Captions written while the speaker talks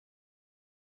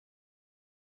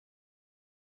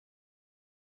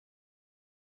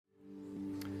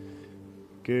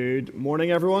Good morning,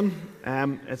 everyone.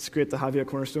 It's great to have you at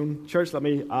Cornerstone Church. Let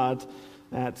me add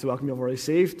to the welcome you've already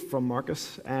received from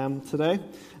Marcus today.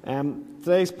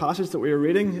 Today's passage that we are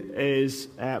reading is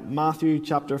Matthew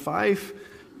chapter 5,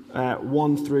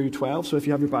 1 through 12. So if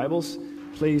you have your Bibles,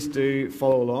 please do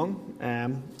follow along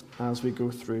as we go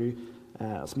through.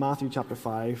 It's Matthew chapter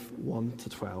 5, 1 to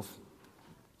 12.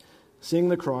 Seeing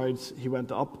the crowds, he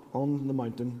went up on the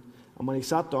mountain, and when he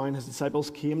sat down, his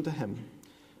disciples came to him.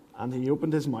 And he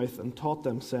opened his mouth and taught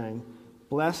them, saying,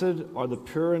 Blessed are the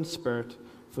pure in spirit,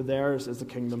 for theirs is the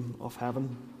kingdom of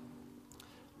heaven.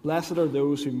 Blessed are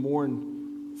those who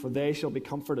mourn, for they shall be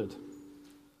comforted.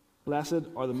 Blessed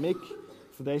are the meek,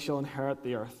 for they shall inherit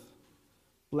the earth.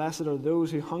 Blessed are those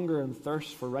who hunger and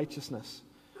thirst for righteousness,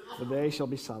 for they shall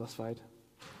be satisfied.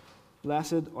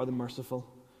 Blessed are the merciful,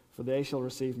 for they shall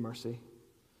receive mercy.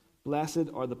 Blessed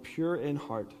are the pure in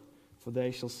heart, for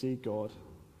they shall see God.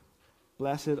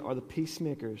 Blessed are the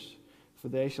peacemakers, for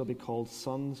they shall be called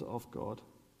sons of God.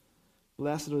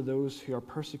 Blessed are those who are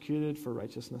persecuted for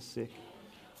righteousness' sake,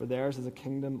 for theirs is the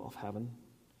kingdom of heaven.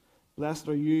 Blessed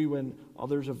are you when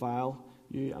others revile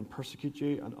you and persecute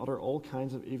you and utter all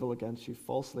kinds of evil against you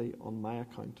falsely on my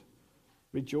account.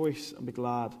 Rejoice and be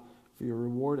glad, for your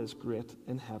reward is great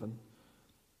in heaven.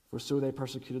 For so they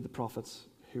persecuted the prophets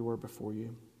who were before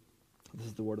you. This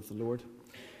is the word of the Lord.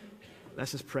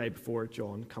 Let's just pray before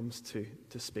John comes to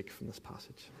speak from this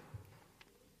passage.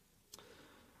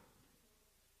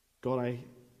 God, I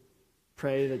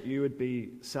pray that you would be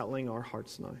settling our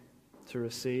hearts now to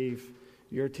receive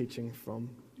your teaching from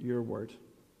your word.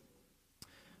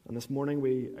 And this morning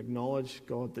we acknowledge,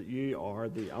 God, that you are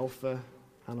the Alpha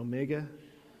and Omega.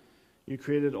 You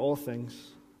created all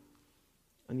things,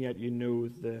 and yet you know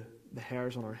the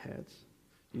hairs on our heads.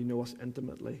 You know us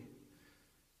intimately.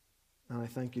 And I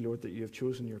thank you, Lord, that you have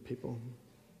chosen your people.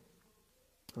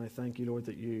 And I thank you, Lord,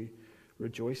 that you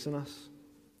rejoice in us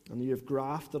and you have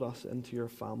grafted us into your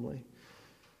family.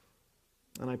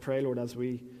 And I pray, Lord, as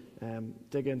we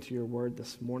dig into your word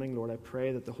this morning, Lord, I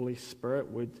pray that the Holy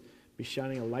Spirit would be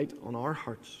shining a light on our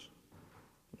hearts,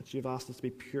 that you've asked us to be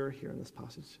pure here in this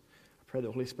passage. I pray that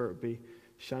the Holy Spirit would be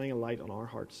shining a light on our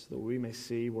hearts, that we may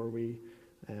see where we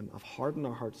have hardened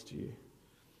our hearts to you.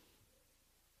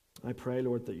 I pray,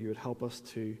 Lord, that you would help us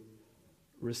to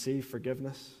receive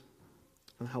forgiveness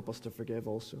and help us to forgive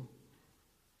also.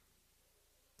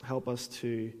 Help us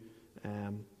to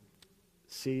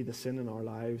see the sin in our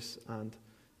lives and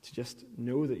to just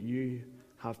know that you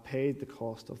have paid the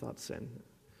cost of that sin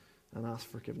and ask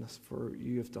forgiveness for what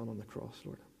you have done on the cross,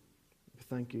 Lord. We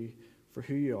thank you for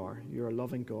who you are. You are a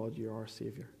loving God. You are our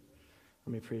Savior.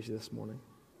 And we praise you this morning.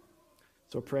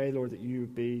 So I pray, Lord, that you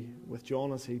would be with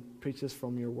John as he preaches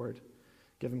from your word.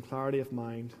 Give him clarity of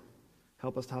mind.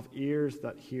 Help us to have ears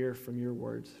that hear from your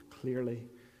words clearly.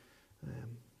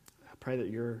 I pray that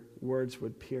your words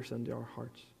would pierce into our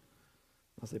hearts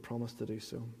as they promise to do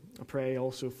so. I pray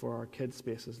also for our kids'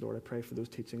 spaces, Lord. I pray for those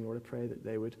teaching, Lord. I pray that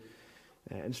they would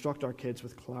instruct our kids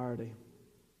with clarity.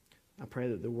 I pray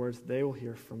that the words they will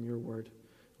hear from your word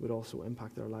would also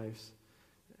impact their lives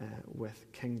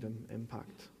with kingdom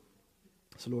impact.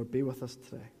 So, Lord, be with us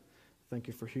today. Thank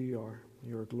you for who you are.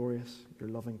 You're a glorious, you're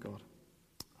a loving God.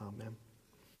 Amen.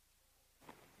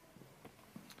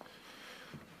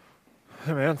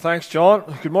 Amen. Thanks,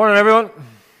 John. Good morning, everyone.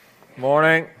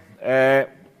 Morning. Good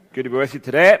to be with you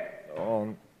today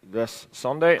on this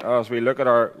Sunday as we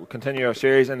continue our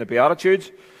series in the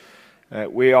Beatitudes.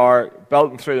 We are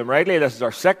belting through them rightly. This is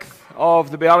our 6th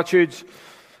of the Beatitudes.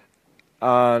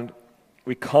 And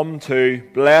we come to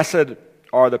blessed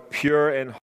are the pure in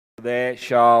heart, they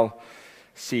shall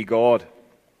see God.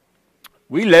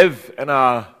 We live in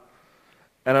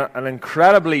an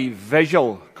incredibly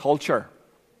visual culture.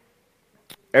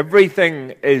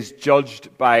 Everything is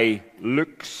judged by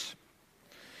looks.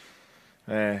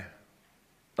 And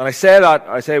I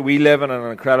say we live in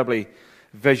an incredibly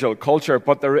visual culture,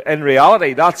 but in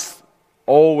reality, that's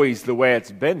always the way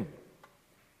it's been.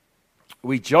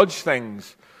 We judge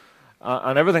things,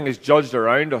 and everything is judged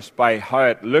around us by how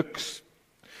it looks.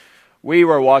 We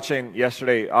were watching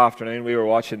yesterday afternoon,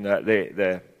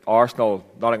 the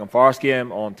Arsenal-Nottingham Forest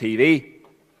game on TV.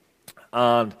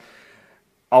 And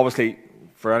obviously,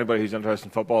 for anybody who's interested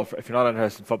in football, if you're not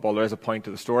interested in football, there is a point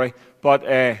to the story. But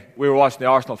we were watching the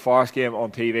Arsenal-Forest game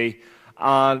on TV,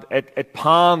 and it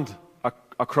panned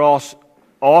across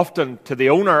often to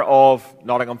the owner of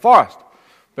Nottingham Forest,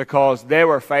 because they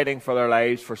were fighting for their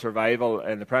lives for survival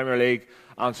in the Premier League,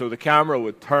 and so the camera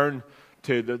would turn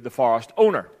to the Forest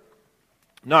owner.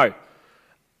 Now,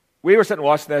 we were sitting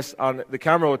watching this, and the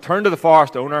camera would turn to the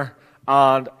Forest owner,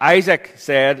 and Isaac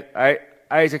said,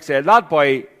 Isaac said, that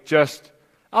boy just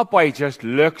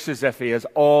looks as if he has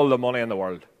all the money in the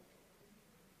world.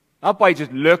 That boy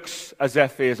just looks as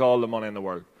if he has all the money in the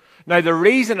world. Now, the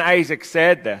reason Isaac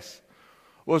said this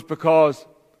was because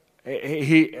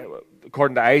he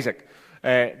according to Isaac,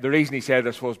 the reason he said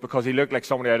this was because he looked like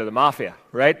somebody out of the mafia,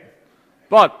 right?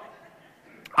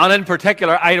 And in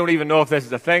particular, I don't even know if this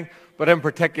is a thing, but in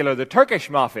particular, the Turkish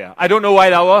mafia. I don't know why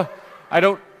that was. I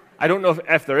don't know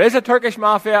if there is a Turkish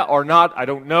mafia or not. I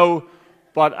don't know.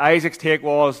 But Isaac's take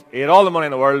was he had all the money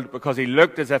in the world because he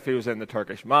looked as if he was in the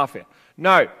Turkish mafia.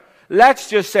 Now, let's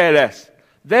just say this.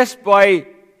 This boy,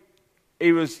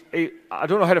 I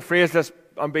don't know how to phrase this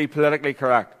and be politically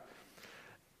correct.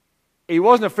 He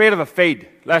wasn't afraid of a feed,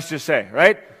 let's just say,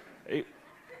 right?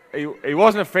 He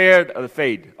wasn't afraid of the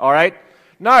feed, all right?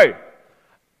 Now,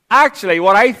 actually,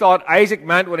 what I thought Isaac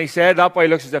meant when he said that boy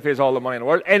looks as if he has all the money in the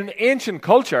world, in ancient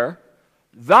culture,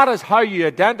 that is how you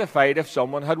identified if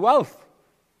someone had wealth.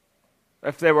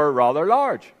 If they were rather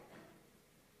large.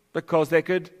 Because they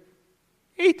could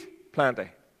eat plenty.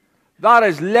 That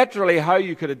is literally how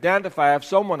you could identify if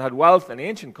someone had wealth in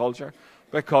ancient culture,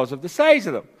 because of the size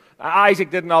of them. Isaac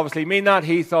didn't obviously mean that.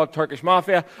 He thought Turkish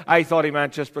mafia. I thought he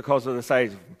meant just because of the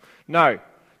size of them. Now,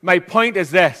 my point is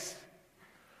this.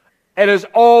 It has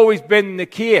always been the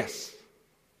case.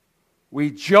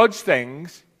 We judge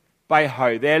things by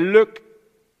how they look.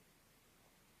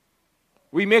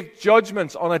 We make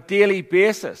judgments on a daily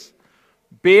basis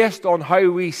based on how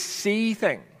we see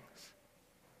things.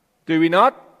 Do we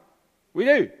not? We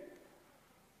do.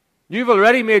 You've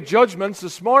already made judgments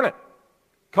this morning.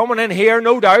 Coming in here,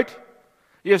 no doubt,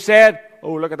 you've said,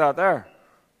 oh, look at that there.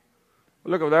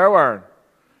 Look at what they're wearing.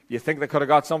 You think they could have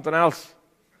got something else.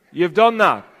 You've done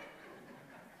that.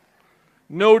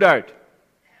 No doubt.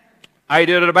 I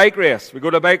did it at a bike race. We go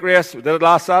to a bike race. We did it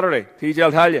last Saturday. TJ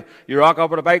will tell you. You rock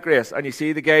up at a bike race and you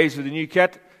see the guys with the new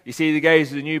kit. You see the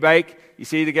guys with the new bike. You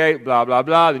see the guy, blah, blah,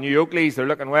 blah. The new Oakleys, they're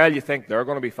looking well. You think they're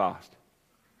going to be fast.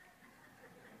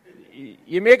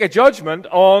 You make a judgment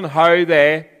on how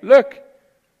they look.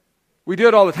 We do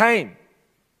it all the time.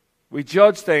 We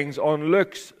judge things on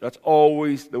looks. That's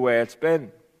always the way it's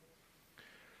been.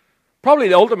 Probably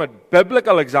the ultimate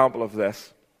biblical example of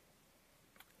this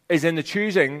was in the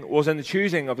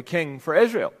choosing of a king for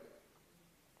Israel.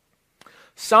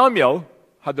 Samuel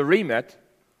had the remit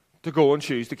to go and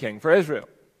choose the king for Israel.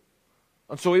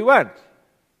 And so he went.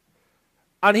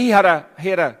 And he had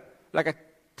a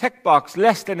tick box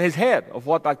list in his head of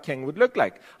what that king would look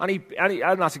like. And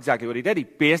that's exactly what he did. He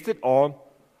based it on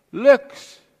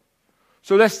looks.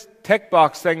 So this tick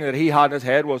box thing that he had in his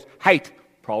head was height.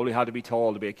 Probably had to be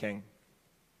tall to be a king.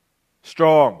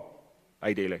 Strong,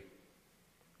 ideally.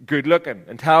 Good looking,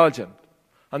 intelligent.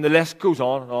 And the list goes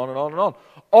on and on and on and on.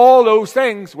 All those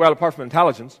things, well, apart from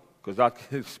intelligence,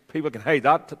 because people can hide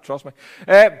that, trust me.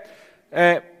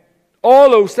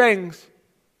 All those things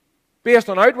based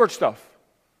on outward stuff.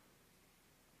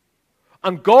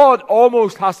 And God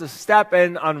almost has to step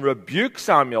in and rebuke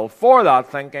Samuel for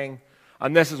that thinking,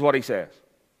 and this is what he says.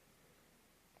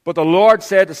 But the Lord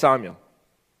said to Samuel,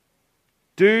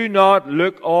 do not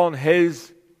look on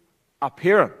his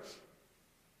appearance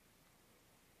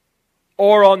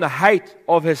or on the height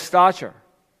of his stature,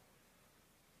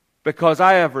 because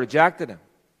I have rejected him.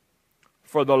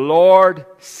 For the Lord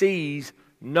sees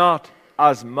not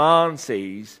as man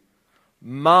sees.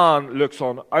 Man looks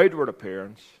on outward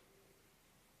appearance,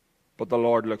 but the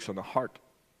Lord looks on the heart.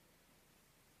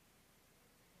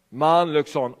 Man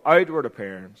looks on outward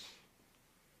appearance,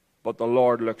 but the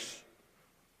Lord looks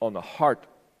on the heart.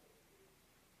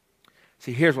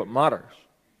 See, here's what matters.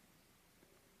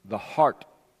 The heart.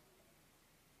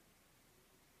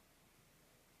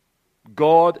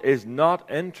 God is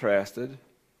not interested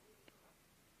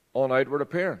on outward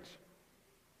appearance.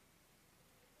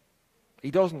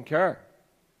 He doesn't care.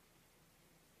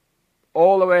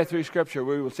 All the way through Scripture,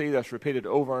 we will see this repeated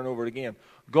over and over again.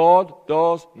 God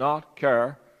does not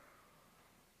care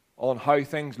on how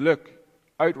things look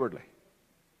outwardly.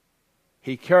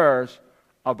 He cares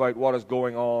about what is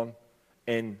going on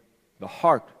in the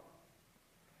heart.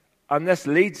 And this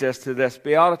leads us to this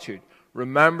beatitude.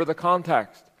 Remember the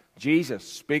context. Jesus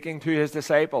speaking to his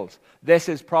disciples. This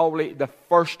is probably the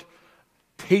first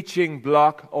teaching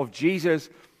block of Jesus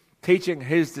teaching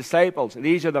his disciples.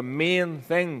 These are the main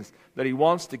things that he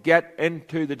wants to get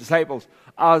into the disciples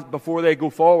before they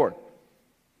go forward.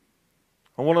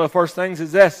 And one of the first things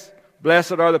is this: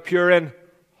 blessed are the pure in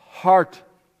heart,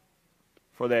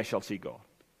 for they shall see God.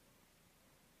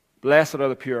 Blessed are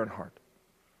the pure in heart.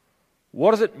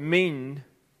 What does it mean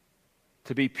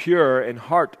to be pure in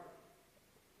heart?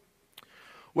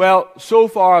 Well, so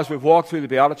far as we've walked through the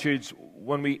Beatitudes,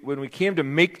 when we came to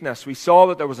meekness, we saw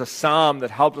that there was a psalm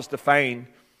that helped us define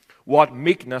what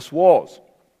meekness was.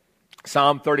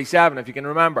 Psalm 37, if you can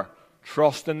remember.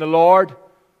 Trust in the Lord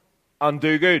and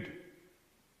do good.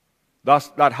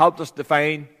 That helped us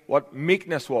define what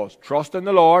meekness was. Trust in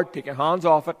the Lord, take your hands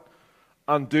off it,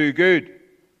 and do good.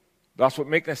 That's what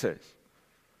meekness is.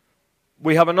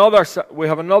 We have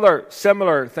another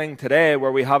similar thing today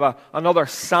where we have another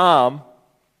psalm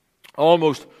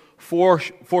almost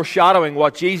foreshadowing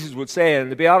what Jesus would say in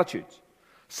the Beatitudes.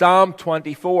 Psalm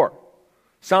 24.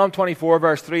 Psalm 24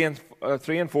 verse 3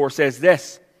 and 4 says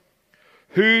this: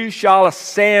 Who shall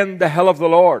ascend the hill of the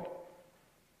Lord?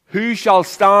 Who shall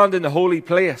stand in the holy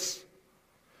place?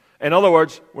 In other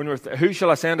words, who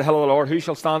shall ascend the hill of the Lord? Who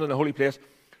shall stand in the holy place?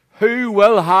 Who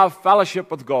will have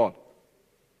fellowship with God?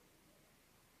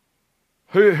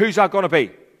 Who's that going to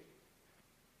be?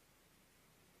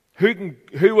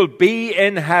 Who will be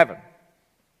in heaven?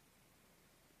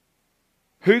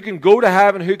 Who can go to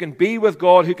heaven? Who can be with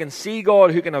God? Who can see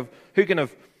God? Who can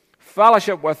have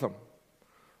fellowship with Him?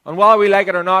 And whether we like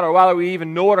it or not, or whether we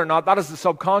even know it or not, that is the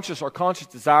subconscious or conscious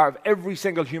desire of every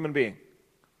single human being.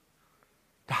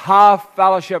 To have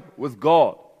fellowship with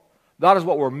God. That is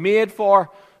what we're made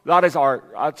for. That's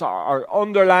our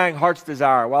underlying heart's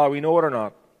desire, whether we know it or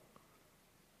not.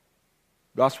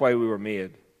 That's why we were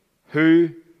made.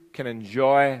 Who can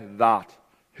enjoy that?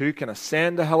 Who can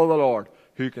ascend the hill of the Lord?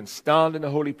 Who can stand in the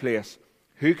holy place?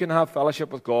 Who can have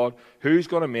fellowship with God? Who's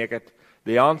going to make it?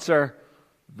 The answer: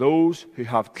 those who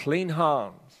have clean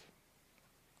hands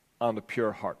and a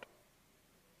pure heart.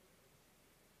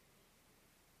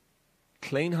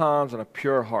 Clean hands and a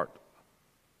pure heart.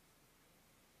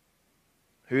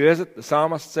 Who is it? The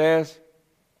psalmist says,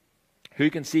 who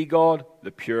can see God?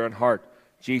 The pure in heart.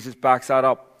 Jesus backs that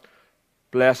up.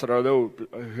 Blessed are those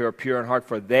who are pure in heart,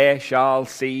 for they shall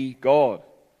see God.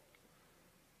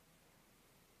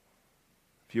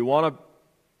 If you want to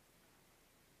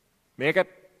make it,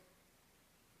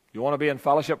 you want to be in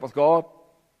fellowship with God,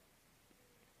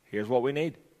 here's what we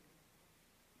need.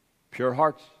 Pure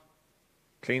hearts,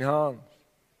 clean hands.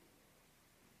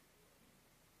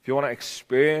 If you want to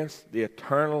experience the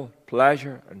eternal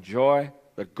pleasure and joy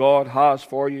that God has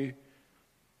for you,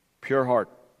 pure heart,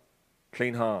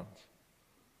 clean hands.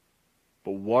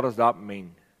 But what does that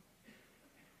mean?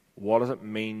 What does it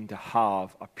mean to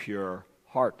have a pure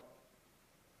heart?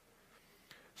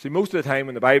 See, most of the time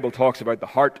when the Bible talks about the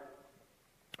heart,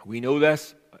 we know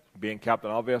this, being Captain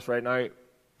Obvious right now,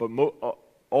 but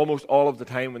almost all of the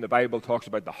time when the Bible talks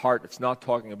about the heart, it's not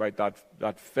talking about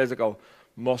that physical,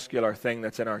 muscular thing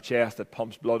that's in our chest that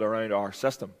pumps blood around our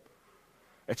system.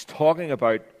 It's talking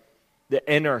about the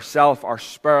inner self, our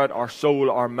spirit, our soul,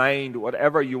 our mind,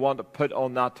 whatever you want to put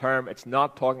on that term. It's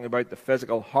not talking about the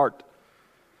physical heart.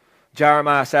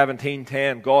 Jeremiah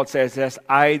 17:10, God says this: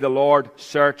 I, the Lord,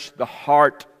 search the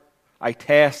heart. I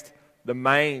test the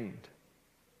mind.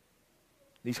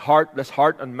 This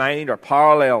heart and mind are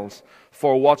parallels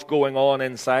for what's going on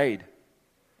inside.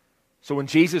 So when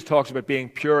Jesus talks about being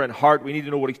pure in heart, we need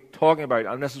to know what He's talking about.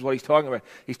 And this is what He's talking about.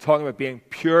 He's talking about being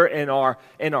pure in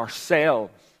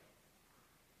ourselves.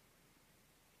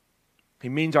 He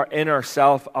means our inner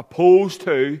self opposed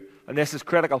to, and this is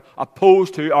critical,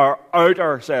 opposed to our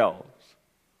outer selves.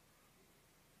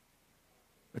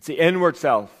 It's the inward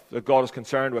self that God is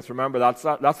concerned with. Remember, that's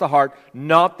the heart,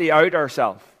 not the outer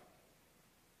self.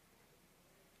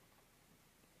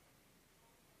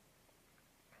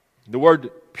 The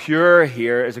word pure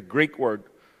here is a Greek word,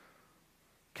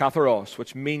 katharos,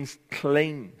 which means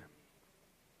clean.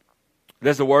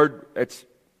 This is a word, it's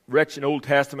rich in Old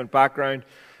Testament background.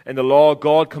 In the law,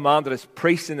 God commanded His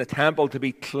priests in the temple to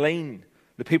be clean.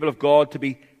 The people of God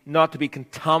not to be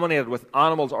contaminated with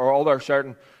animals or other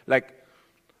certain, like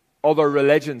other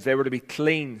religions. They were to be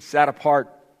clean, set apart,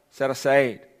 set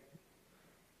aside.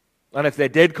 And if they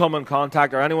did come in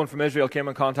contact, or anyone from Israel came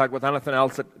in contact with anything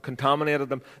else that contaminated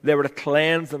them, they were to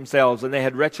cleanse themselves. And they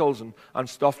had rituals and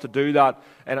stuff to do that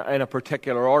in a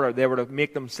particular order. They were to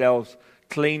make themselves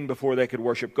clean before they could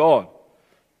worship God.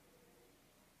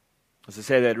 As I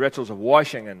say, they had rituals of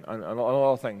washing and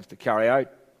all things to carry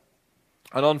out.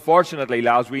 And unfortunately,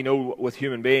 as we know with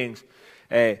human beings,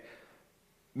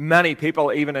 many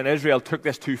people, even in Israel, took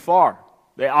this too far.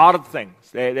 They added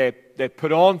things. They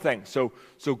put on things. So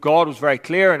God was very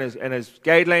clear in his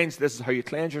guidelines. This is how you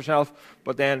cleanse yourself.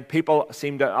 But then people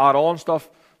seem to add on stuff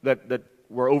that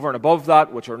were over and above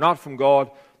that, which are not from God.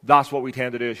 That's what we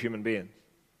tend to do as human beings.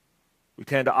 We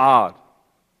tend to add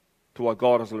to what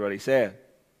God has already said.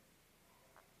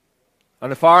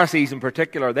 And the Pharisees in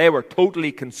particular, they were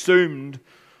totally consumed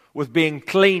with being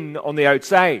clean on the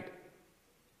outside.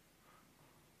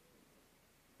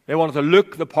 They wanted to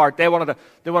look the part. They wanted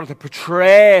to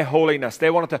portray holiness. They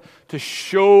wanted to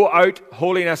show out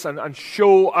holiness and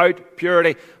show out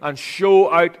purity and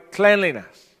show out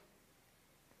cleanliness.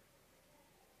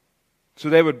 So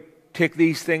they would take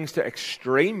these things to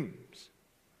extremes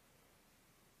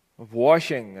of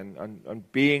washing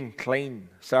and being clean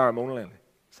ceremonially.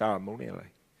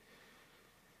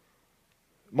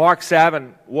 Mark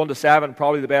 7, 1-7,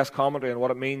 probably the best commentary on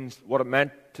what it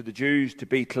meant to the Jews to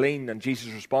be clean, and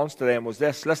Jesus' response to them was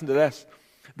this. Listen to this.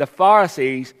 The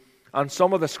Pharisees and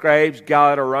some of the scribes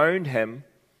gathered around him,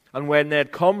 and when they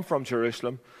had come from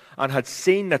Jerusalem and had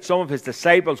seen that some of his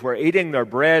disciples were eating their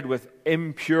bread with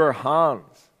impure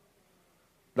hands,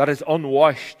 that is,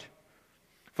 unwashed.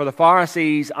 For the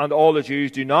Pharisees and all the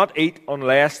Jews do not eat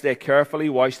unless they carefully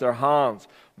wash their hands,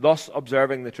 thus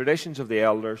observing the traditions of the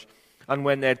elders. And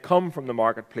when they had come from the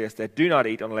marketplace, they do not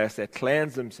eat unless they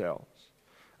cleanse themselves.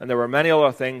 And there were many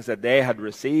other things that they had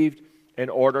received in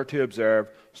order to observe,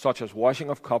 such as washing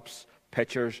of cups,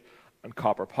 pitchers, and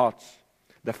copper pots.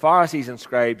 The Pharisees and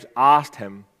scribes asked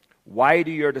him, "Why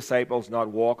do your disciples not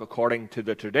walk according to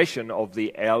the tradition of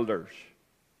the elders?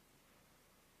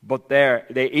 But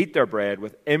they eat their bread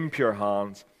with impure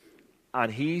hands."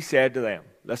 And he said to them,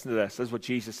 listen to this. This is what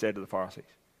Jesus said to the Pharisees.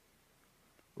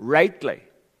 "Rightly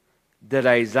did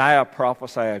Isaiah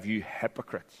prophesy of you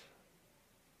hypocrites.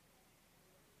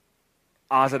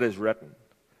 As it is written,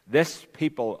 this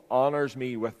people honors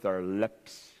me with their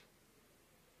lips,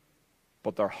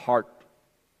 but their heart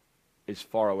is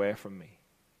far away from me.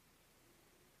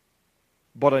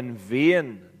 But in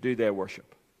vain do they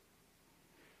worship,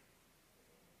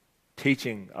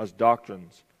 teaching as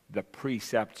doctrines the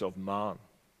precepts of man."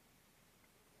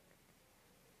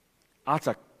 That's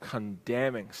a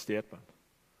condemning statement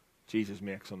Jesus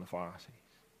makes on the Pharisees.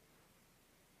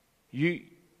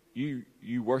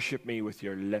 You worship me with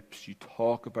your lips. You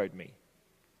talk about me.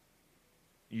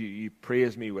 You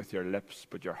praise me with your lips,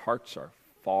 but your hearts are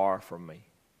far from me.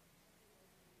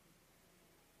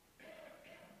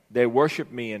 They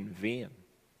worship me in vain.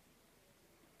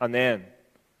 And then,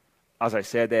 as I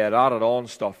said, they had added on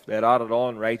stuff. They had added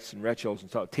on rites and rituals and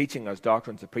stuff, teaching as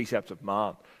doctrines the precepts of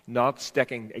man, not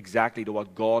sticking exactly to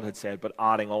what God had said, but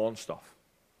adding on stuff.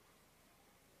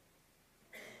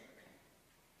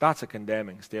 That's a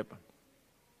condemning statement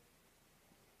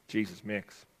Jesus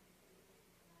makes.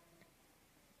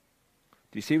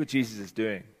 Do you see what Jesus is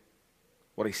doing?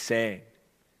 What he's saying?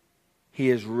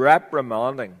 He is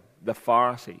reprimanding the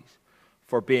Pharisees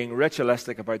for being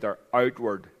ritualistic about their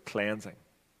outward cleansing.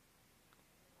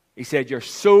 He said, "You're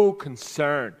so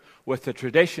concerned with the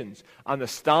traditions and the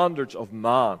standards of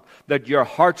man that your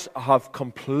hearts have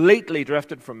completely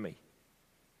drifted from me.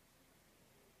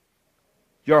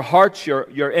 Your hearts,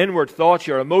 your inward thoughts,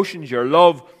 your emotions, your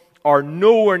love are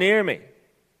nowhere near me."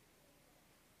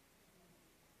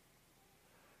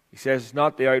 He says it's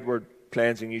not the outward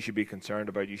cleansing you should be concerned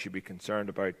about. You should be concerned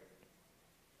about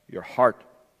your heart.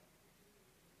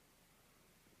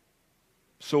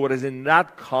 So it is in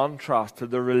that contrast to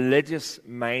the religious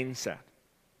mindset,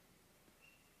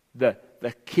 the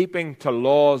keeping to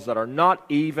laws that are not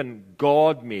even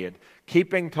God-made,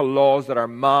 keeping to laws that are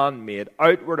man-made,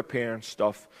 outward appearance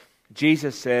stuff.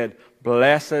 Jesus said,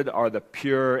 "Blessed are the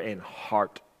pure in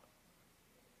heart."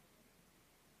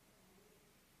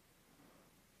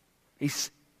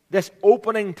 This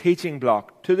opening teaching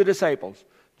block to the disciples,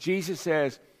 Jesus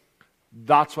says,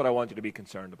 that's what I want you to be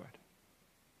concerned about.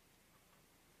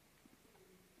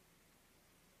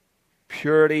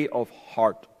 Purity of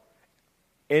heart,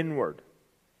 inward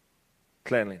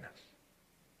cleanliness.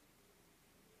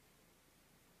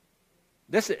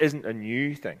 This isn't a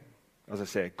new thing, as I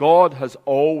say. God has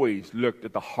always looked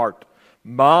at the heart.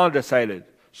 Man decided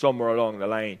somewhere along the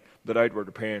line that outward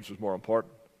appearance was more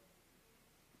important.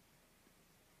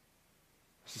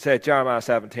 As I said, Jeremiah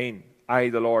 17, "I,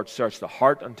 the Lord, search the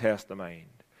heart and test the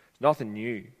mind." It's nothing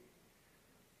new.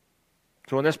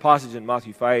 So in this passage in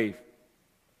Matthew 5,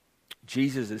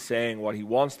 Jesus is saying what he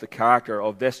wants the character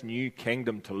of this new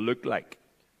kingdom to look like.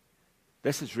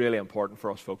 This is really important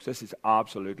for us, folks. This is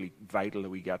absolutely vital that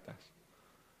we get this.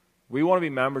 We want to be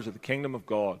members of the kingdom of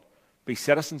God, be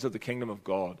citizens of the kingdom of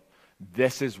God.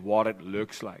 This is what it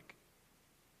looks like.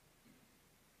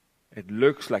 It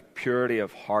looks like purity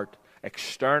of heart.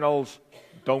 Externals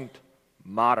don't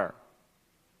matter.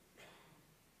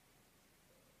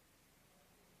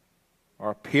 Our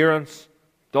appearance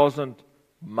doesn't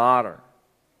matter.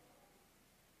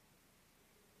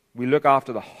 We look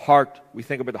after the heart. We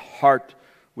think about the heart.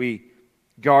 We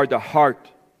guard the heart.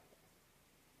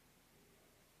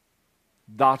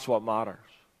 That's what matters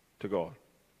to God.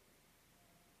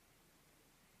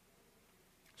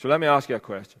 So let me ask you a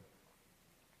question.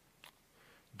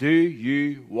 Do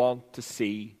you want to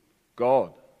see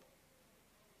God?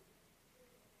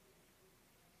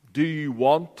 Do you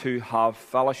want to have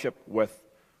fellowship with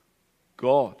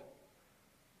God?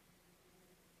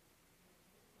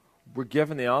 We're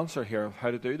given the answer here of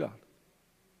how to do that.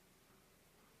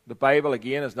 The Bible,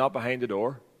 again, is not behind the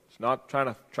door. It's not trying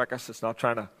to trick us. It's not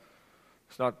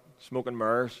smoking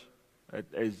mirrors. It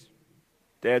is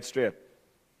dead straight.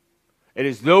 It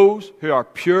is those who are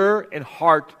pure in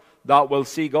heart that will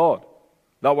see God,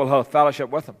 that will have fellowship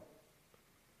with Him.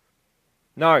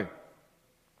 Now,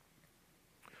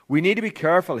 we need to be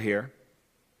careful here,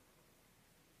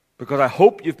 because I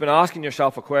hope you've been asking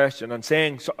yourself a question and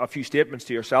saying a few statements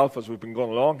to yourself as we've been going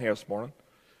along here this morning.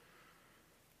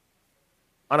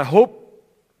 And I hope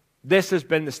this has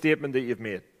been the statement that you've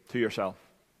made to yourself.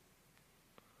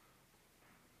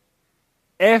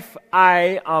 If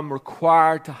I am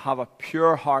required to have a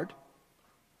pure heart,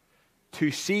 to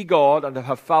see God and to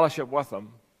have fellowship with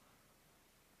Him,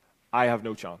 I have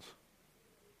no chance.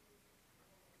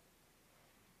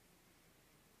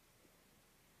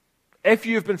 If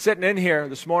you've been sitting in here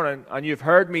this morning and you've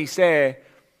heard me say,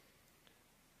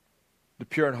 the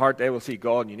pure in heart, they will see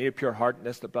God, and you need a pure heart, and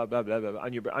this, blah, blah, blah, blah,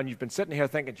 and you've been sitting here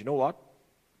thinking, you know what?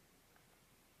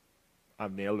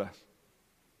 I've nailed this.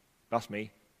 That's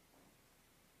me.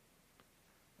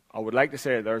 I would like to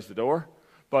say there's the door,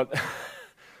 but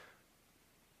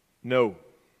no.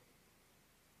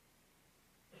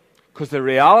 Because the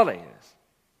reality is,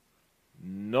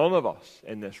 none of us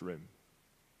in this room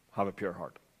have a pure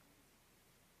heart.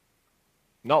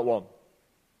 Not one.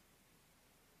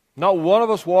 Not one of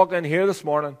us walked in here this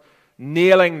morning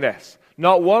nailing this.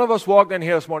 Not one of us walked in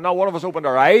here this morning. Not one of us opened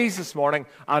our eyes this morning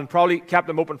and probably kept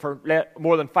them open for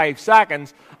more than 5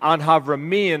 seconds and have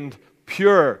remained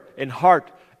pure in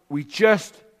heart. We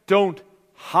just don't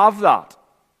have that.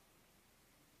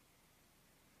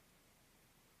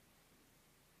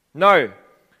 Now,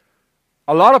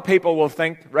 a lot of people will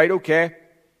think, right, okay,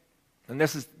 and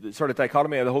this is the sort of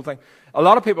dichotomy of the whole thing. A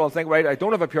lot of people will think, right, I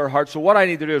don't have a pure heart, so what I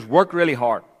need to do is work really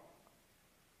hard.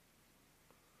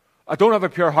 I don't have a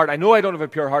pure heart. I know I don't have a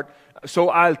pure heart, so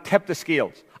I'll tip the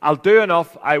scales. I'll do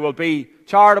enough. I will be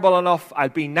charitable enough. I'll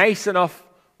be nice enough,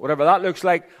 whatever that looks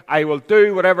like. I will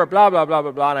do whatever, blah, blah, blah,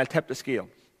 blah, blah, and I'll tip the scales.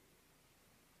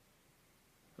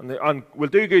 And we'll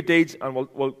do good deeds, and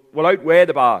we'll outweigh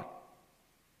the bad.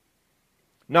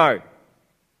 Now,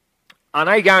 and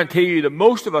I guarantee you that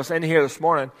most of us in here this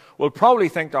morning will probably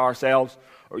think to ourselves,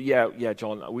 or yeah,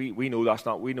 John, we know that's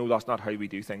not how we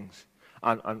do things.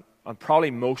 And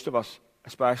probably most of us,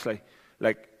 especially,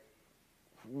 like,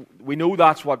 we know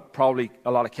that's what probably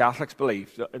a lot of Catholics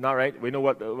believe. Isn't that right? We know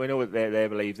what they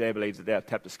believe. They believe that they'll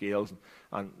tip the scales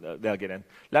and they'll get in.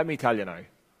 Let me tell you now.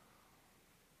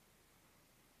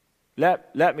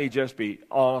 Let me just be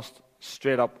honest,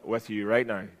 straight up with you right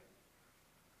now.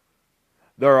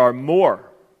 There are more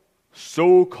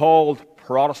so-called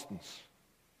Protestants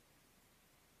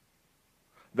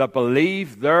that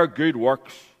believe their good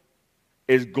works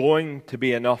is going to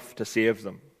be enough to save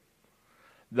them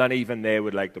than even they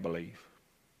would like to believe.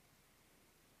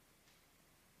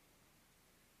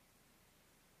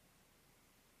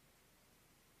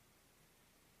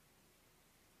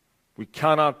 We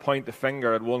cannot point the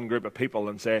finger at one group of people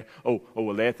and say, oh,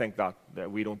 well, they think that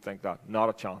we don't think that. Not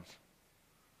a chance.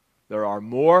 There are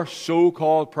more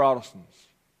so-called Protestants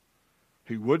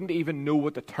who wouldn't even know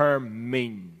what the term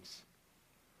means,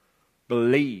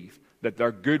 believe that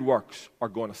their good works are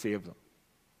going to save them.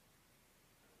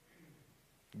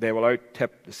 They will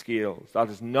out-tip the scales. That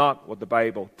is not what the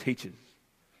Bible teaches.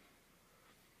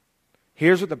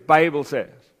 Here's what the Bible says.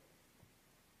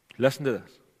 Listen to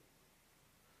this.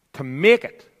 To make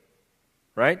it,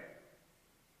 right?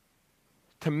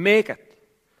 To make it,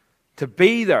 to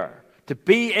be there, to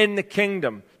be in the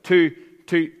kingdom, to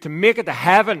make it to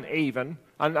heaven even,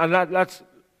 and that's,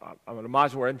 I would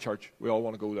imagine we're in church, we all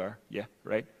want to go there, yeah,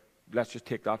 right? Let's just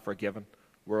take that for a given.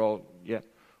 We're all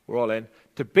in.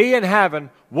 To be in heaven,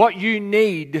 what you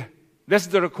need, this is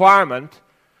the requirement,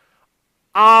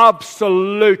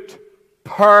 absolute,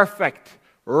 perfect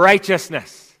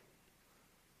righteousness.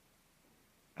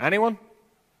 Anyone?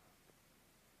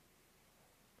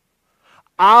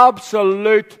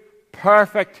 Absolute,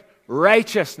 perfect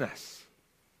righteousness.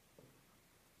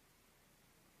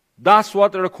 That's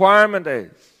what the requirement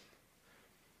is.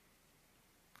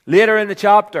 Later in the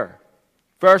chapter,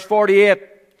 verse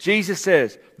 48, Jesus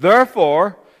says,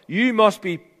 therefore, you must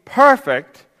be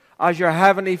perfect as your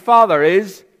heavenly Father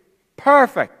is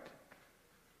perfect.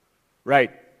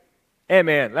 Right.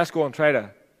 Amen. Let's go and try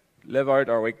to live out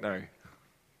our week now.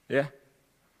 Yeah?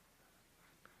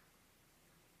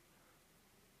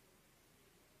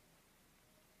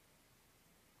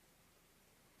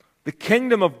 The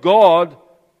kingdom of God,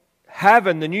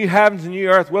 heaven, the new heavens and new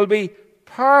earth, will be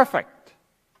perfect.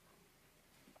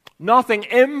 Nothing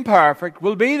imperfect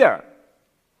will be there.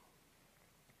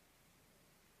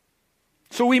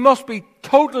 So we must be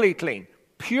totally clean,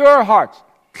 pure hearts,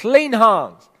 clean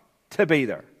hands to be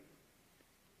there.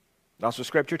 That's what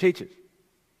Scripture teaches.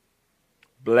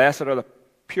 Blessed are the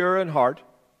pure in heart,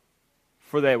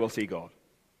 for they will see God.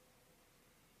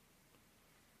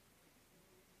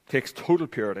 It takes total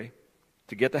purity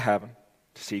to get to heaven,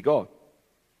 to see God.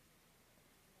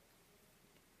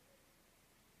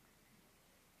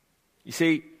 You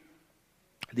see,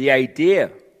 the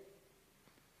idea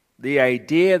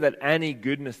that any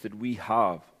goodness that we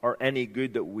have or any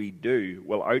good that we do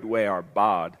will outweigh our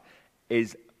bad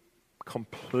is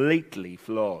completely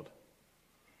flawed.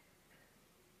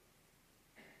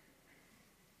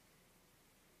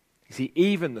 You see,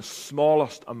 even the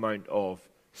smallest amount of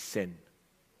sin,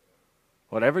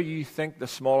 whatever you think the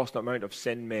smallest amount of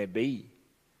sin may be,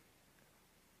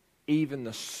 even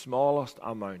the smallest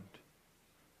amount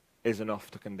is enough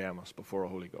to condemn us before a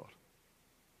holy God.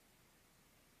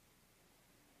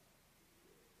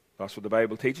 That's what the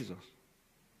Bible teaches us.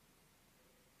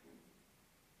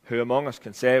 Who among us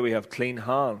can say we have clean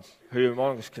hands? Who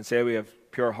among us can say we have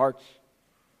pure hearts?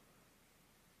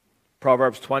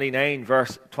 Proverbs 29,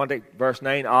 verse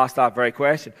 9 asks that very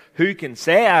question. Who can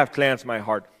say I have cleansed my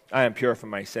heart? I am pure from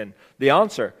my sin. The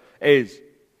answer is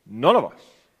none of us.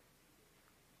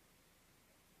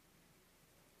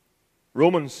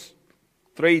 Romans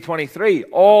 3:23,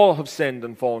 all have sinned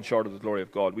and fallen short of the glory of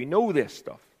God. We know this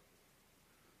stuff.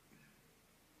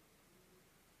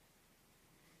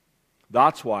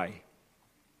 That is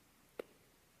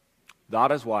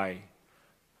why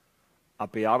a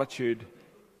beatitude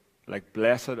like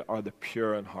blessed are the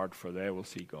pure in heart, for they will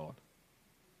see God.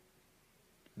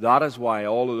 That is why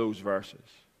all of those verses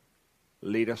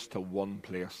lead us to one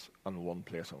place and one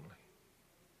place only.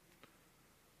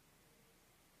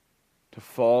 To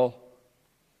fall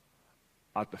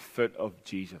at the foot of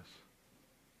Jesus.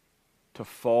 To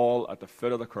fall at the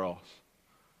foot of the cross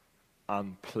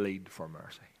and plead for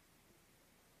mercy.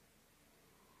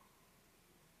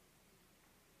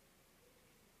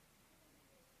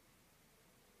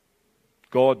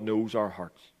 God knows our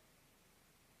hearts.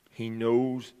 He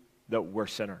knows that we're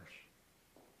sinners.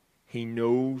 He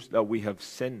knows that we have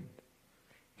sinned.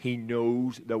 He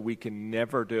knows that we can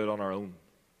never do it on our own.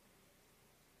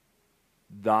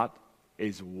 That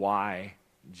is why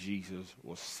Jesus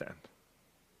was sent.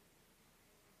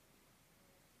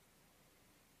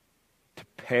 To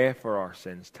pay for our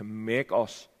sins, to make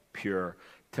us pure,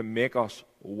 to make us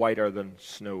whiter than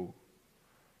snow.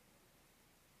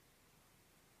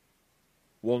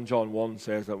 1 John 1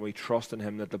 says that we trust in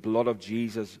Him, that the blood of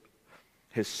Jesus,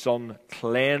 His Son,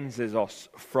 cleanses us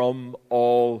from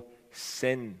all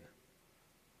sin.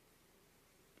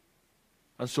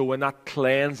 And so when that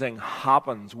cleansing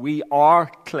happens, we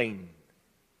are clean.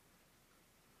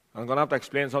 I'm going to have to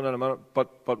explain something in a minute,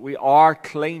 but we are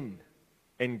clean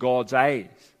in God's eyes.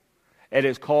 It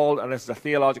is called, and this is a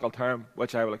theological term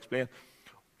which I will explain,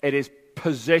 it is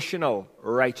positional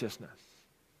righteousness.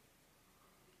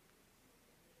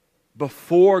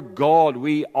 Before God,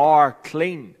 we are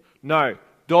clean. Now,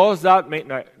 does that mean,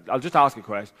 now, I'll just ask a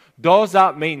question. Does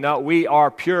that mean that we are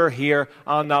pure here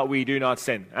and that we do not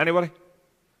sin? Anybody?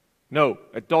 No,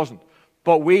 it doesn't.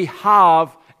 But we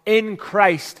have in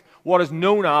Christ what is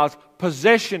known as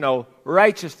positional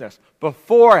righteousness.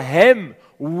 Before Him,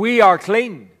 we are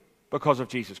clean because of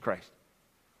Jesus Christ.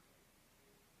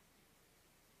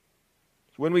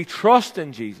 When we trust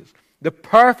in Jesus, the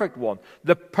perfect one,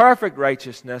 the perfect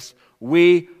righteousness,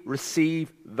 we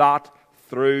receive that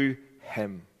through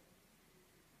Him.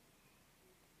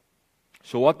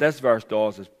 So what this verse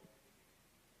does is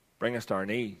bring us to our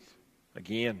knees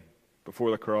again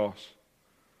before the cross.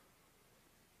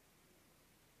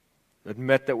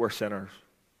 Admit that we're sinners.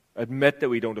 Admit that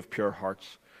we don't have pure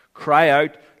hearts. Cry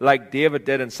out like David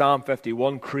did in Psalm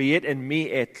 51, create in me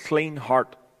a clean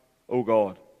heart, O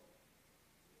God.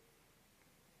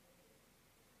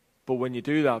 But when you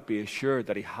do that, be assured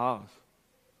that He has.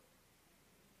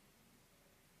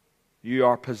 You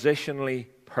are positionally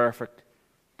perfect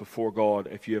before God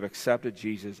if you have accepted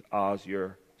Jesus as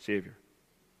your Savior.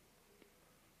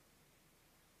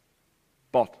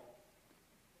 But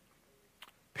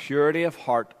purity of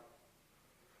heart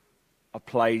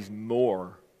applies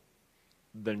more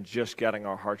than just getting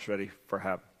our hearts ready for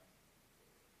heaven.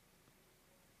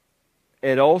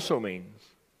 it also means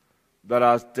that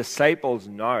as disciples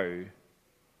now,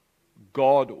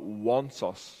 God wants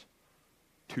us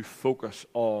to focus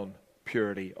on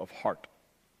purity of heart.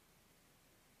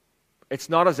 It's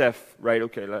not as if, right,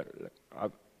 okay,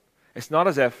 it's not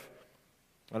as if,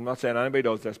 I'm not saying anybody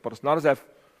does this, but it's not as if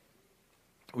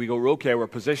we go, okay, we're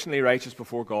positionally righteous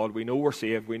before God, we know we're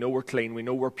saved, we know we're clean, we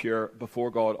know we're pure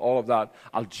before God, all of that,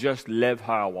 I'll just live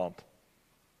how I want.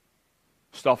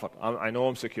 Stuff it. I know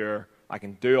I'm secure, I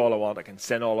can do all I want, I can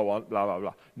sin all I want, blah, blah,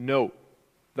 blah. No.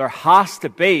 There has to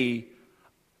be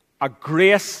a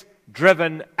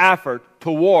grace-driven effort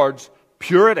towards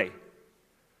purity,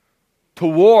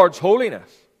 towards holiness.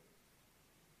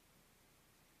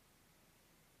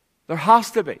 There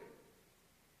has to be.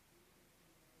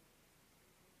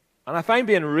 And if I'm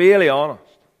being really honest,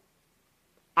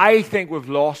 I think we've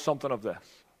lost something of this.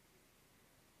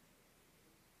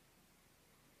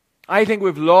 I think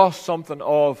we've lost something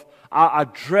of a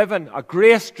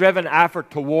grace-driven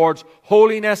effort towards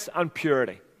holiness and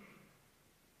purity.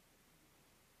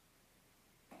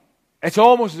 It's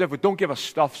almost as if we don't give a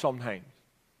stuff sometimes.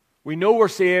 We know we're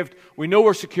saved, we know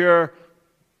we're secure,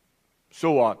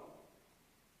 so what?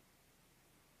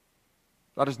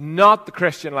 That is not the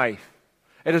Christian life.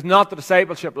 It is not the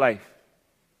discipleship life.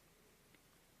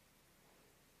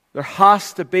 There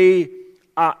has to be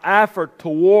an effort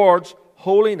towards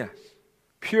holiness,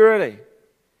 purity.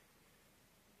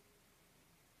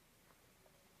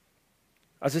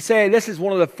 As I say, this is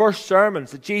one of the first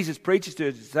sermons that Jesus preaches to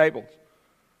his disciples.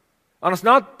 And it's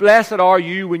not blessed are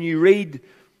you when you read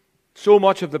so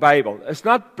much of the Bible. It's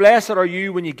not blessed are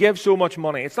you when you give so much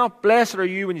money. It's not blessed are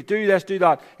you when you do this, do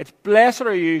that. It's blessed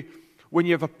are you when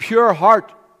you have a pure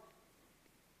heart.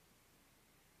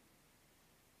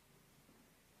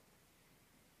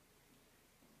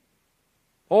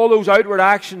 All those outward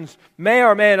actions may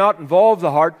or may not involve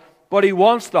the heart, but he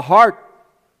wants the heart.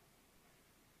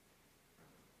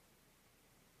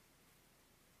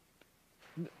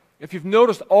 If you've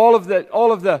noticed, all of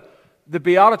the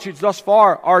Beatitudes thus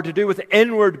far are to do with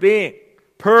inward being,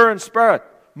 poor in spirit,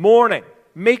 mourning,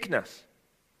 meekness,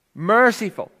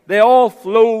 merciful. They all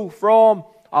flow from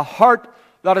a heart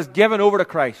that is given over to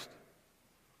Christ.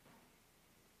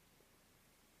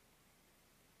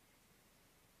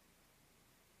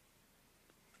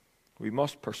 We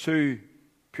must pursue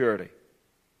purity,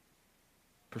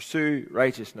 pursue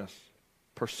righteousness,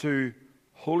 pursue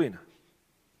holiness.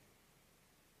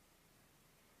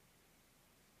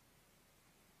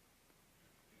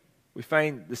 We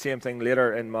find the same thing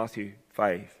later in Matthew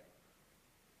 5.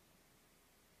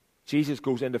 Jesus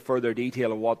goes into further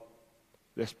detail of what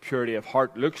this purity of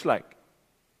heart looks like.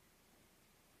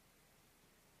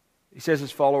 He says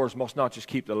his followers must not just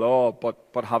keep the law,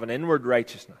 but have an inward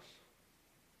righteousness.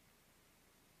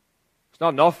 It's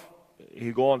not enough,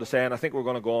 he'll go on to say, and I think we're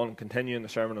going to go on and continue in the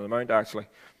Sermon on the Mount actually,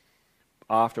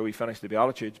 after we finish the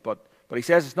Beatitudes, but he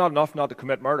says it's not enough not to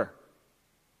commit murder.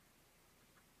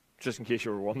 Just in case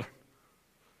you were wondering.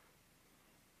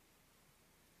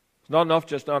 It's not enough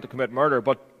just not to commit murder,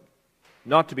 but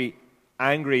not to be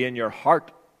angry in your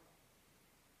heart.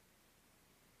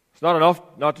 It's not enough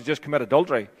not to just commit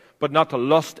adultery, but not to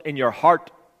lust in your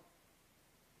heart.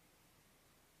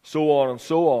 So on and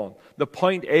so on. The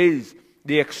point is,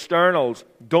 the externals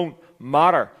don't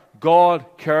matter. God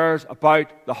cares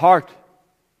about the heart.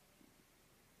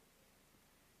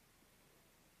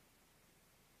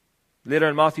 Later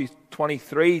in Matthew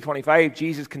 23, 25,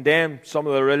 Jesus condemned some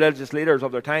of the religious leaders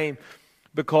of their time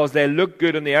because they looked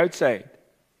good on the outside,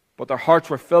 but their hearts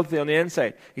were filthy on the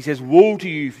inside. He says, "Woe to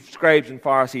you, scribes and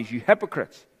Pharisees, you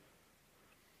hypocrites!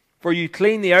 For you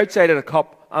clean the outside of the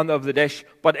cup and of the dish,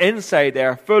 but inside they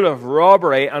are full of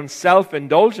robbery and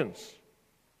self-indulgence."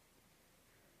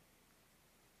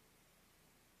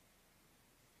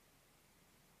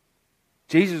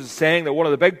 Jesus is saying that one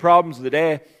of the big problems of the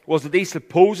day was that these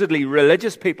supposedly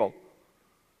religious people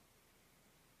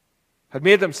had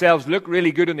made themselves look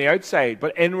really good on the outside,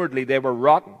 but inwardly they were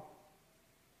rotten.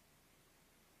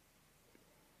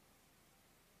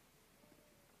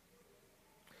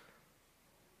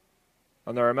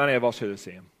 And there are many of us who are the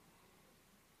same.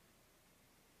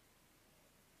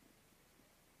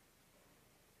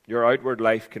 Your outward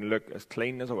life can look as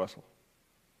clean as a whistle.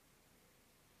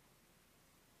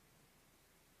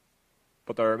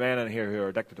 But there are men in here who are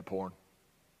addicted to porn.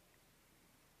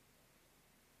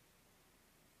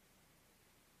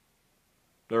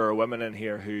 There are women in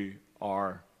here who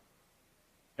are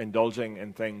indulging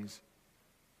in things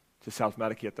to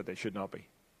self-medicate that they should not be.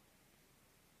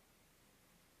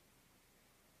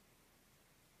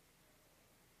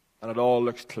 And it all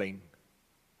looks clean,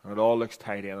 and it all looks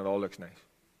tidy, and it all looks nice.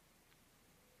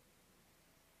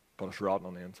 but it's rotten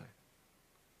on the inside.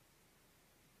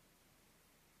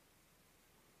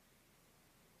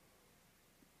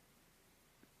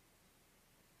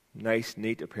 Nice,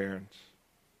 neat appearance.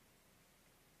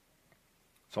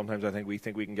 Sometimes I think we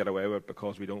can get away with it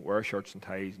because we don't wear shirts and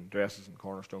ties and dresses and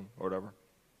Cornerstone or whatever.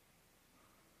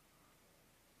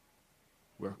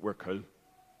 We're cool.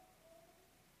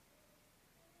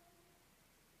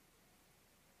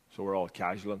 So we're all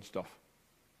casual and stuff.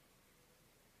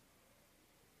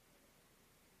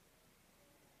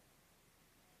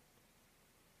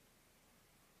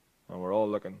 And we're all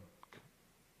looking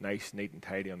nice, neat, and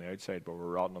tidy on the outside, but we're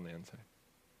rotten on the inside.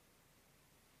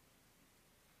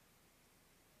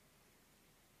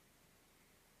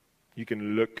 You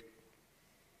can look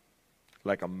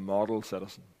like a model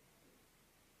citizen,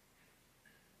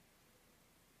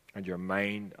 and your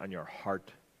mind and your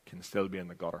heart can still be in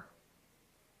the gutter.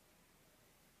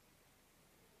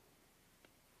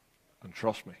 And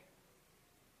trust me,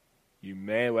 you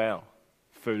may well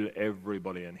fool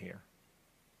everybody in here,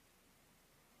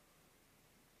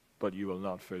 but you will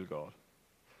not fool God.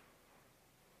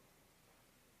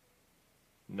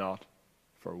 Not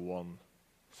for 1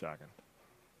 second.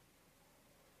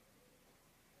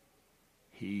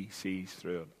 He sees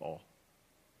through it all.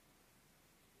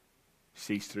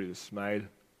 Sees through the smile.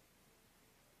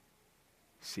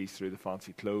 Sees through the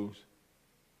fancy clothes.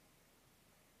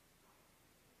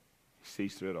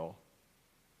 Sees through it all.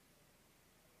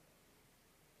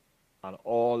 And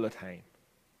all the time,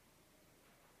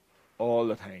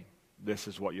 this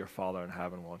is what your Father in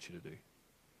heaven wants you to do.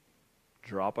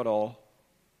 Drop it all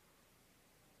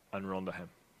and run to Him.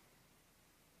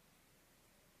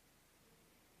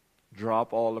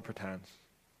 Drop all the pretense.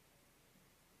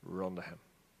 Run to Him.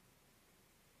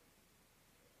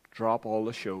 Drop all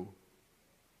the show.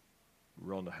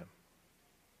 Run to Him.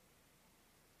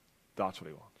 That's what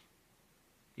He wants.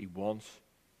 He wants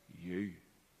you.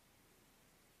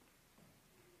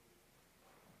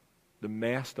 The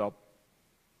messed up,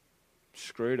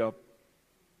 screwed up,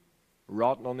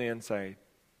 rotten on the inside.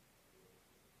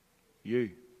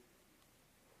 You.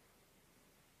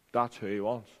 That's who He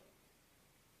wants.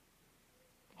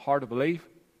 Hard to believe,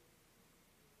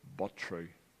 but true.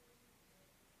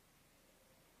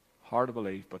 Hard to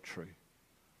believe, but true.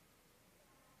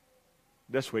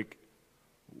 This week,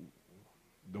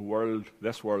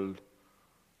 this world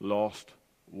lost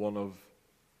one of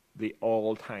the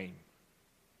all-time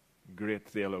great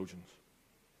theologians,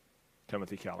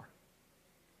 Timothy Keller.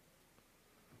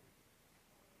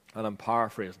 And I'm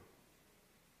paraphrasing.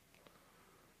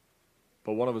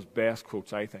 But one of his best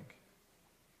quotes, I think,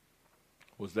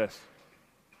 was this.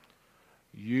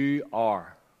 You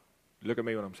are, look at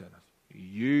me when I'm saying this,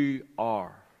 you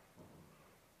are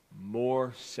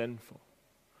more sinful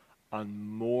and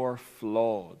more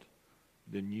flawed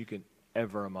than you can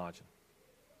ever imagine.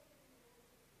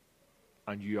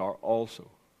 And you are also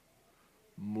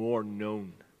more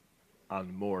known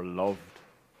and more loved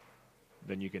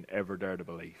than you can ever dare to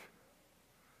believe.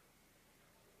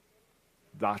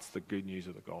 That's the good news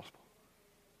of the gospel.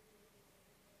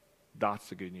 That's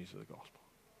the good news of the gospel.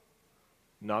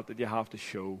 Not that you have to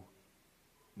show,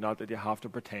 not that you have to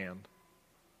pretend,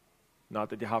 not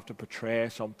that you have to portray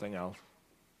something else,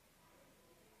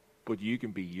 but you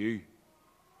can be you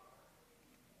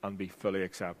and be fully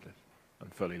accepted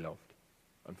and fully loved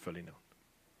and fully known.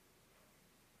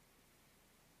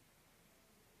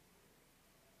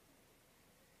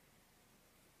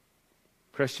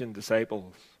 Christian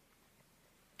disciples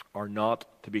are not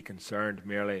to be concerned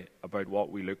merely about what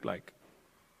we look like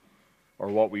or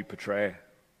what we portray,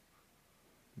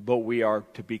 but we are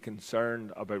to be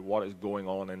concerned about what is going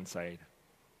on inside.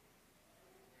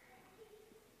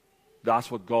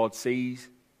 That's what God sees.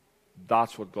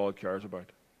 That's what God cares about.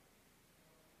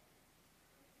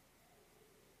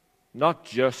 Not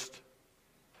just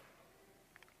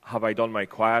have I done my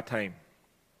quiet time,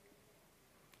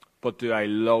 but do I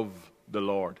love the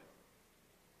Lord?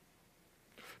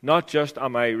 Not just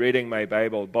am I reading my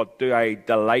Bible, but do I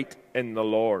delight in the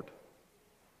Lord?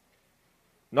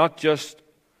 Not just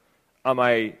am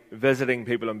I visiting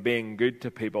people and being good to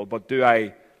people, but do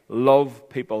I love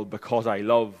people because I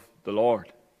love the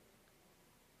Lord?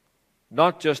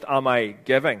 Not just am I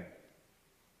giving,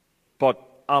 but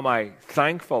am I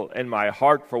thankful in my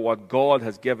heart for what God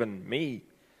has given me?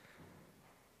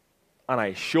 And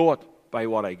I show it by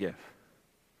what I give.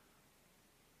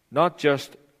 Not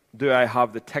just do I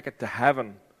have the ticket to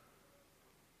heaven,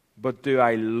 but do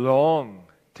I long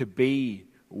to be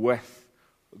with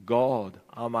God?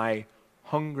 Am I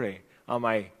hungry? Am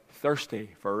I thirsty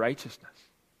for righteousness?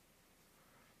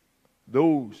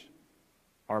 Those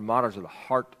are matters of the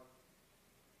heart.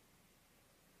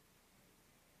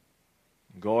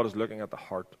 God is looking at the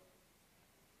heart,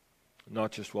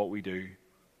 not just what we do,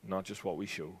 not just what we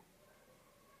show.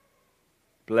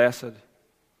 Blessed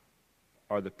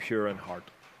are the pure in heart,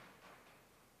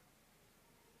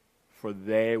 for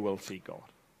they will see God.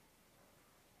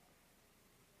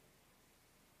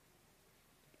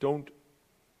 Don't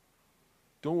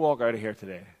walk out of here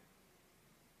today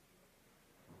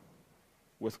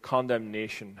with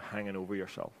condemnation hanging over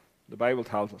yourself. The Bible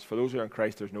tells us, for those who are in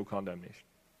Christ, there's no condemnation.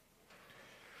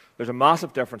 There's a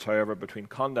massive difference, however, between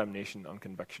condemnation and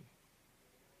conviction.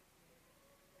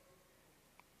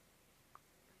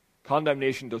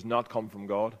 Condemnation does not come from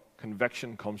God.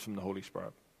 Conviction comes from the Holy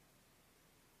Spirit.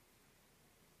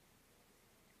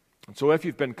 And so if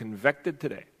you've been convicted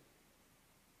today,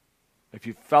 if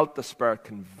you felt the Spirit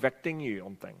convicting you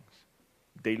on things,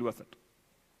 deal with it.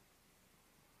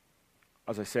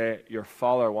 As I say, your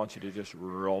Father wants you to just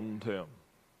run to Him.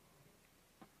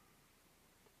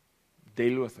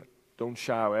 Deal with it. Don't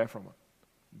shy away from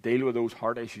it. Deal with those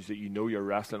heart issues that you know you're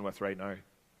wrestling with right now.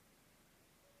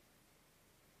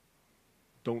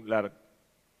 Don't let it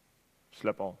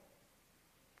slip on.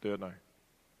 Do it now.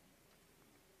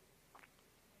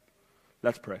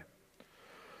 Let's pray.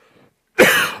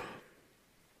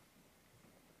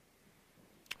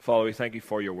 Father, we thank you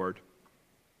for your word.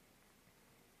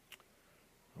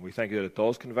 And we thank you that it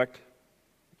does convict.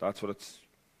 That's what it's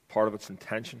part of its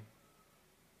intention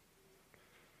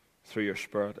through your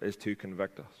Spirit is to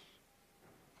convict us.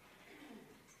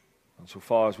 And so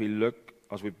far as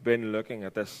we've been looking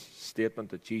at this statement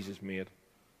that Jesus made,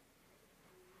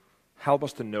 help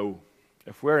us to know,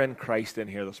 if we're in Christ in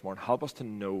here this morning, help us to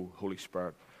know, Holy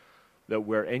Spirit, that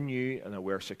we're in you and that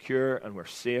we're secure and we're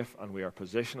safe and we are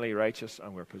positionally righteous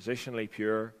and we're positionally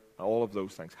pure, all of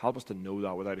those things. Help us to know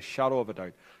that without a shadow of a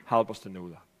doubt. Help us to know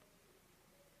that.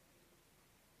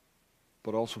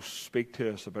 But also speak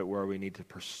to us about where we need to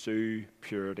pursue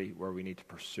purity, where we need to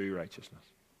pursue righteousness,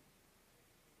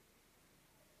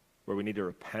 where we need to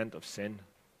repent of sin,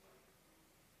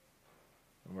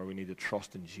 and where we need to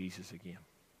trust in Jesus again.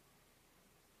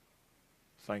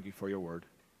 Thank you for your word.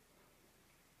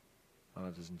 And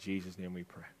it is in Jesus' name we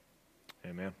pray.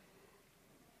 Amen.